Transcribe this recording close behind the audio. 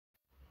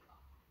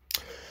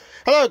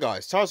Hello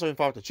guys,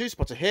 Charles75 the Choose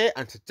Spotter here,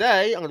 and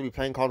today I'm going to be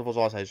playing Carnivores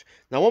Ice Age.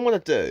 Now what I'm going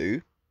to do,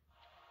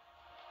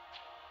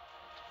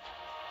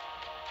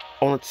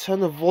 I want to turn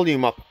the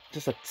volume up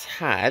just a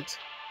tad.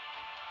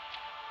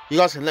 You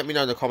guys can let me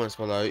know in the comments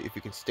below if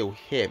you can still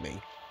hear me,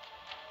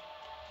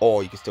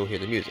 or you can still hear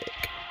the music.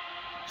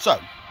 So,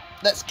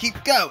 let's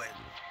keep going.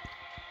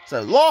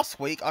 So last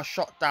week I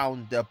shot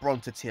down the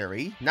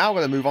Brontatiri. Now we're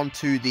going to move on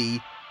to the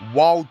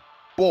Wild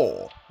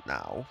Boar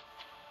now.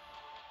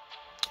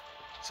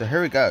 So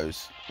here it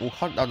goes. We'll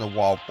hunt down the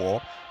Wild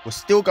Boar. We're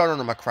still going on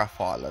the McCraff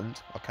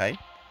Island, okay?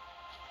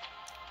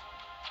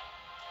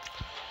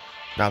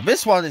 Now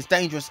this one is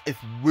dangerous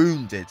if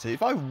wounded. So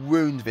if I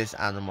wound this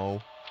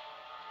animal,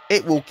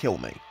 it will kill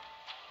me.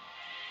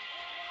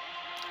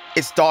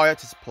 Its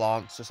diet is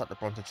plants, just like the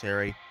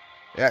Brontatiri.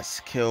 Let's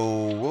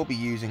kill... We'll be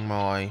using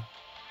my...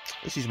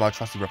 Let's use my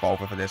trusty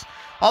revolver for this.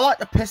 I like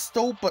the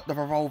pistol, but the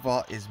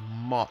revolver is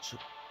much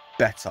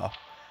better.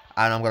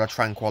 And I'm going to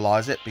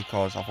tranquilize it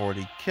because I've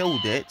already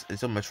killed it.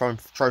 It's in my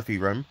trophy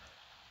room.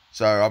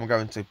 So I'm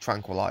going to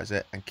tranquilize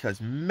it and kill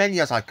as many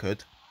as I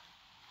could.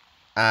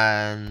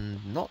 And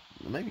not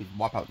maybe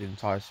wipe out the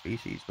entire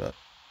species, but...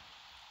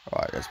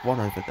 Alright, there's one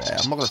over there.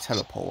 I'm not going to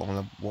teleport. I'm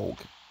going to walk.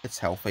 It's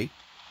healthy.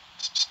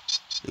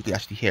 You can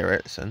actually hear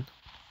it, listen.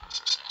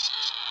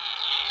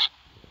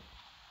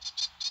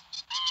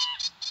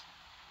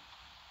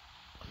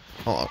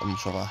 Oh, I'm not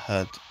sure if I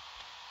heard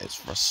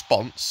its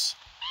response.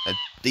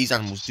 These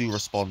animals do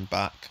respond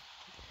back.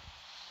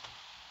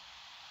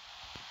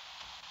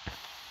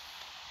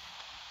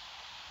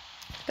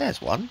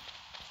 There's one.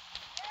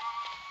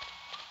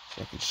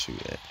 So I can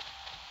shoot it.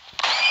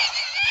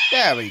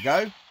 There we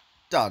go.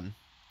 Done.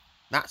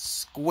 That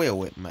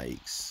squeal it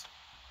makes.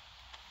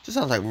 Just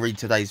sounds like Read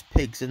Today's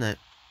Pigs, isn't it?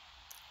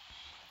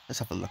 Let's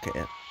have a look at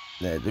it.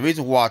 There. The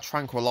reason why I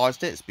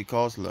tranquilized it is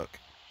because, look.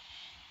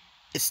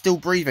 It's still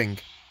breathing.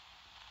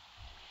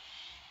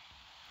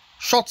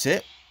 Shot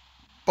it,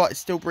 but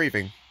it's still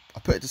breathing. I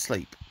put it to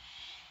sleep.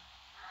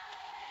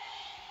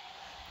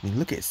 I mean,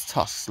 look at its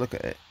tusks. Look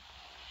at it.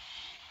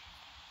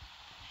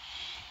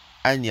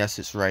 And yes,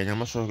 it's raining. I'm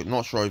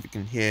not sure if you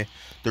can hear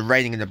the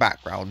raining in the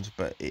background,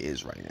 but it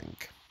is raining.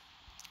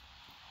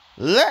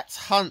 Let's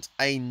hunt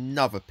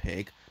another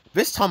pig.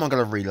 This time I'm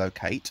going to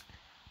relocate.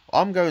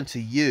 I'm going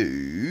to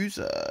use...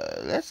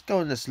 let's go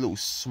on this little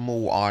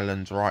small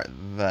island right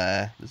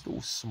there. This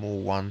little small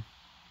one.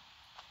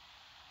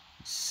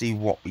 Let's see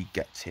what we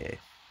get here.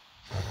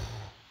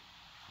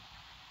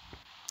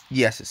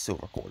 Yes, it's still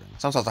recording.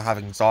 Sometimes I have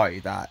anxiety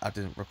that I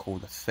didn't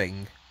record a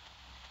thing.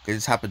 Because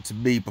it's happened to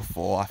me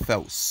before. I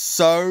felt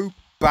so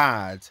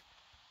bad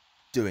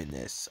doing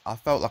this. I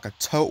felt like a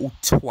total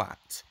twat.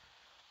 It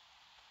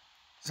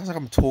sounds like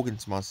I'm talking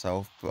to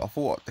myself, but I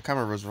thought the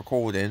camera was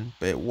recording,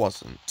 but it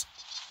wasn't.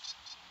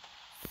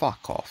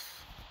 Fuck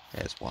off.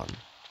 There's one.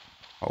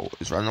 Oh,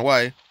 it's running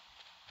away.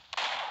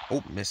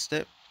 Oh, missed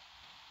it.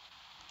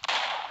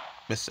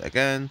 Missed it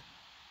again.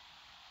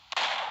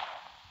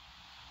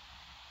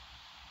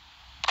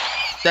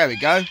 There we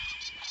go.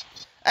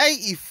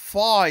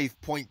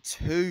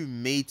 85.2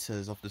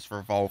 meters of this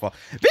revolver.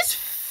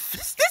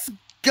 This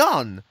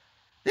gun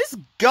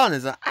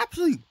is an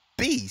absolute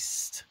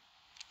beast.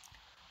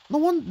 No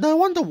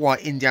wonder why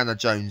Indiana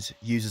Jones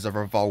uses a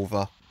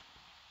revolver.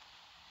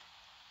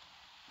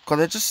 God,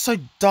 they're just so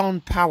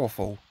darn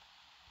powerful.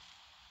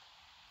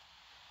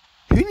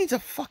 Who needs a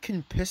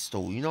fucking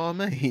pistol? You know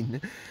what I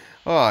mean?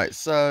 Alright,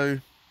 so...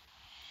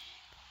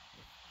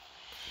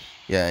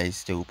 Yeah, he's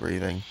still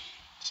breathing.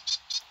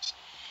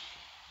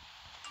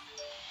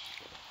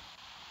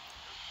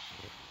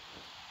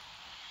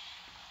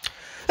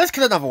 Let's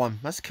kill another one.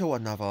 Let's kill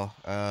another.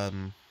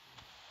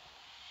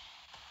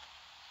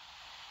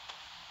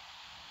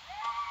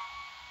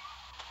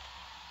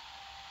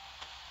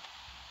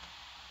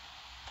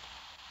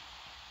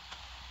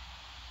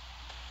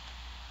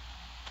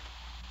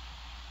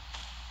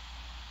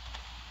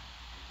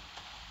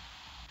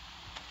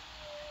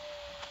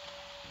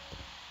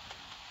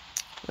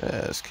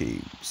 Let's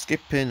keep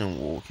skipping and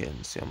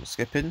walking. See, I'm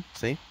skipping.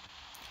 See?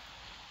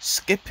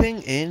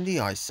 Skipping in the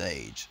Ice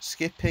Age.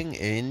 Skipping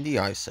in the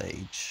Ice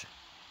Age.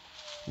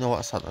 You know what?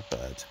 Let's hunt a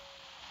bird.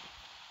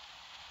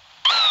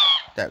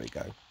 There we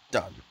go.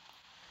 Done.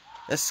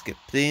 Let's skip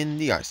in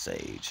the Ice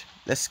Age.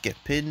 Let's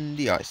skip in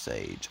the Ice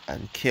Age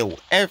and kill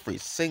every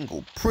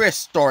single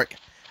prehistoric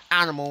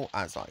animal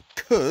as I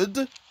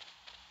could.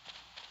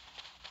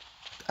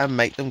 And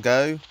make them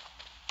go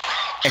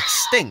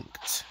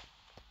extinct.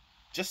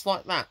 Just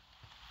like that.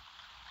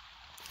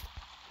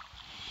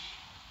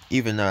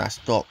 Even though that's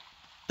not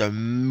the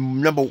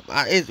number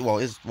is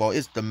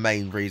the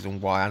main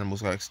reason why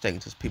animals go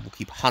extinct, is people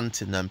keep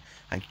hunting them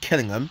and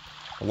killing them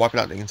and wiping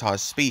out the entire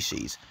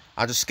species.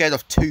 I'm just scared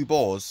of two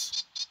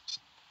boars.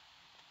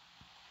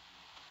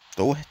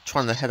 They're all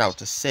trying to head out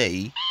to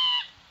sea.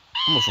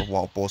 I'm not sure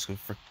wild boars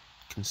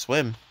can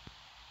swim.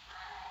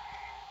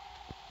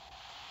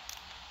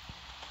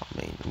 I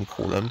mean, let me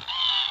call them.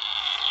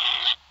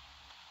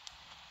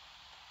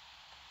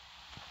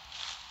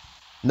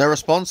 No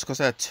response because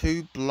they're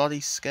too bloody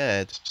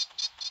scared.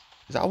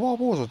 Is that a wild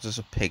boar or just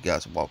a pig? Yeah,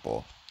 it's a wild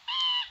boar.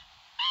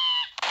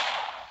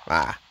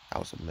 Ah, that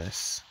was a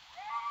miss.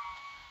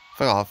 I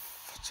think I'm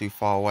too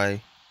far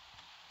away.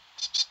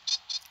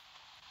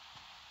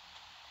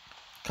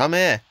 Come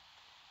here.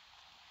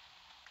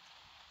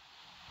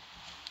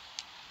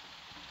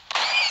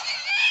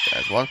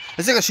 There's one.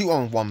 Let's see if I can shoot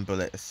one with one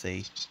bullet. Let's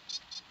see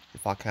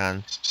if I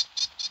can.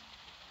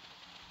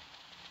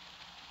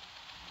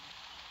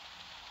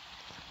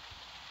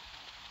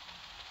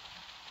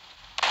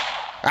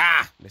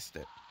 Ah! Missed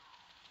it.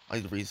 I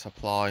need to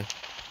resupply.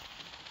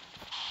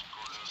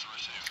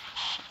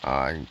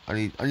 I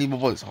need more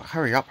bullets. Oh,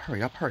 hurry up,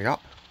 hurry up, hurry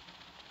up.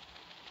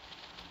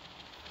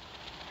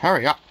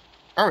 Hurry up.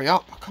 Hurry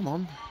up. Come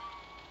on.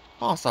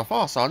 Faster,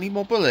 faster. I need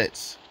more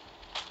bullets.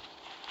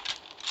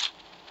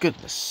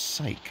 Goodness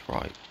sake.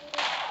 Right.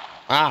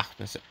 Ah,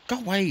 miss it. Go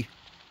away.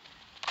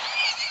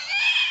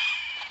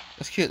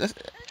 Let's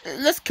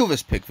kill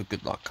this pig for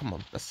good luck. Come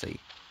on, let's see.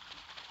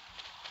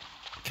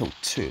 Kill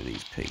 2 of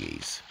these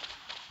piggies.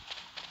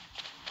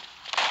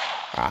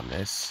 Ah,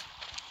 miss.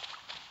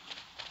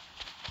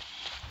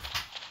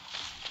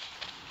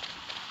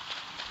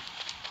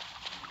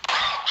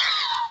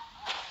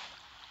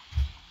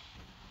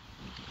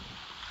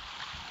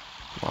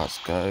 Let's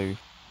go.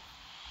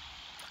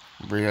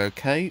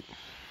 Relocate.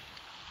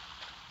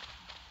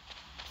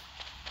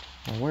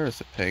 Oh, where is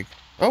the pig?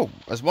 Oh,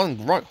 there's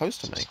one right close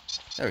to me.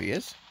 There he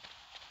is.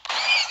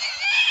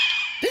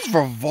 This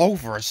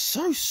revolver is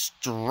so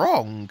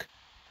strong.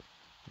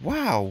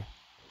 Wow.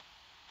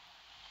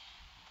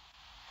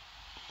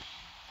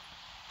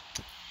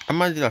 How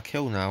many did I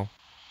kill now?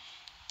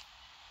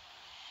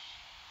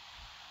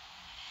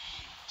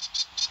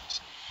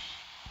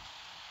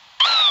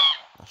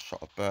 I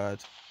shot a bird.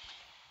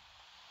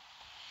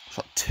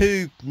 Shot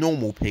 2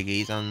 normal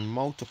piggies and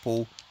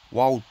multiple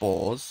wild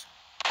boars.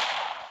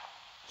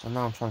 So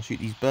now I'm trying to shoot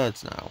these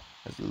birds now.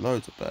 There's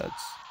loads of birds.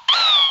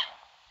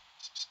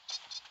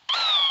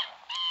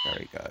 There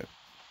we go.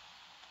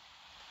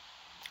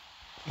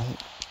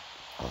 Right.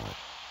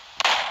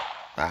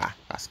 Ah,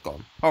 that's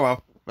gone. Oh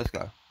well, let's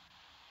go.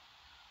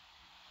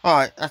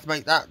 Alright, let's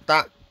make that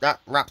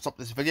wraps up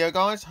this video,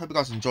 guys. Hope you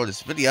guys enjoyed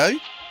this video.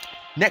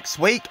 Next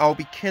week, I'll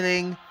be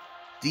killing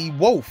the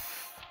wolf.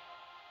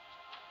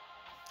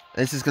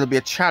 This is going to be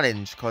a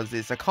challenge because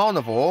it's a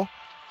carnivore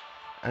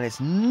and it's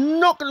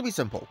not going to be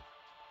simple.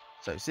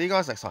 So, see you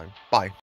guys next time. Bye.